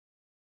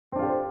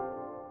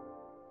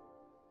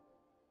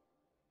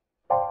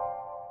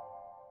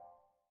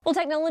Well,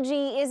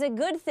 technology is a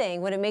good thing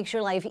when it makes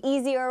your life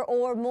easier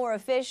or more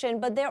efficient,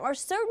 but there are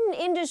certain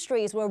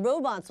industries where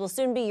robots will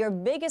soon be your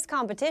biggest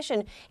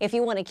competition if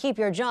you want to keep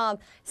your job.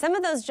 Some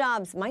of those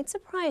jobs might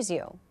surprise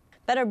you.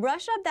 Better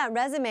brush up that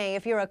resume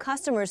if you're a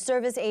customer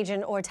service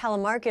agent or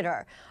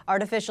telemarketer.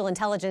 Artificial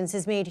intelligence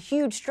has made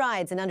huge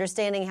strides in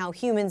understanding how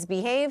humans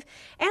behave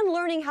and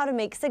learning how to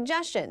make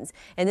suggestions.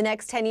 In the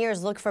next 10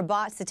 years, look for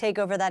bots to take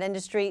over that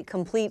industry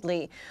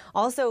completely.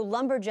 Also,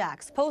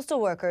 lumberjacks,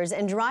 postal workers,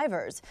 and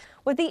drivers.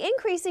 With the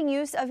increasing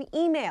use of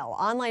email,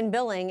 online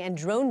billing, and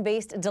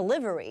drone-based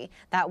delivery,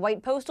 that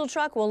white postal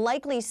truck will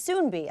likely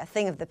soon be a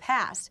thing of the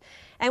past.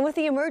 And with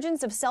the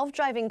emergence of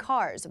self-driving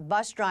cars,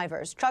 bus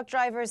drivers, truck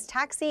drivers,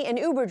 taxi and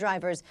Uber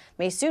drivers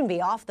may soon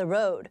be off the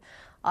road.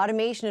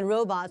 Automation and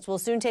robots will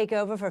soon take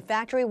over for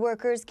factory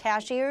workers,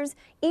 cashiers,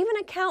 even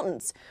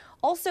accountants.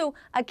 Also,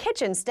 a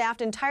kitchen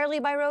staffed entirely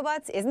by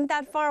robots isn't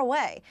that far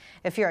away.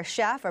 If you're a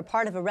chef or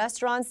part of a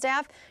restaurant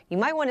staff, you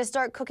might want to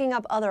start cooking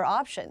up other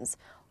options.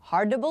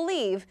 Hard to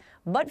believe,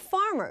 but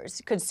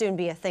farmers could soon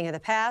be a thing of the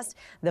past.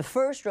 The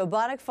first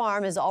robotic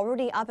farm is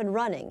already up and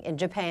running in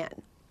Japan.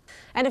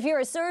 And if you're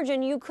a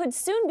surgeon, you could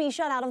soon be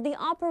shut out of the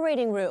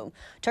operating room.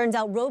 Turns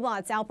out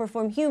robots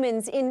outperform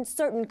humans in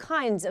certain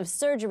kinds of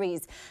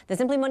surgeries. The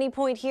Simply Money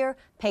point here,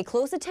 pay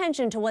close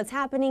attention to what's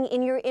happening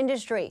in your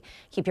industry.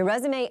 Keep your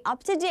resume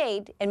up to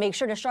date and make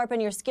sure to sharpen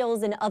your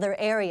skills in other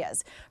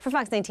areas. For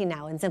Fox 19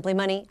 Now and Simply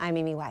Money, I'm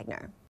Amy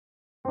Wagner.